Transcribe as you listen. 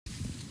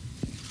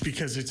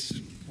because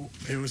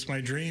it was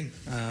my dream.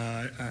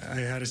 I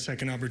had a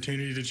second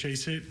opportunity to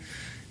chase it,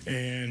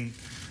 and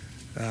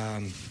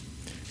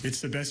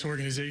it's the best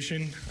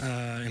organization,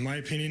 in my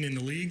opinion, in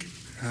the league.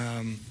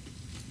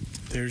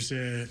 There's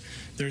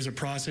a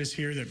process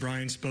here that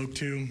Brian spoke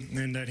to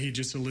and that he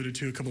just alluded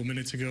to a couple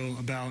minutes ago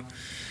about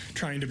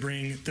trying to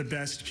bring the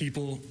best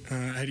people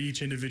at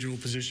each individual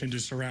position to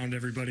surround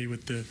everybody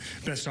with the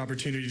best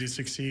opportunity to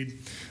succeed.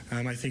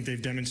 I think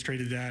they've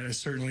demonstrated that,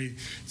 certainly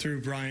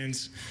through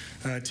Brian's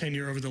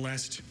tenure over the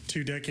last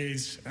 2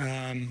 decades.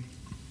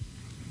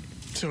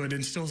 So it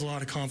instills a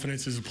lot of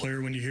confidence as a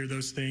player when you hear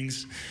those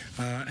things,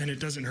 and it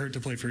doesn't hurt to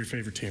play for your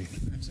favorite team.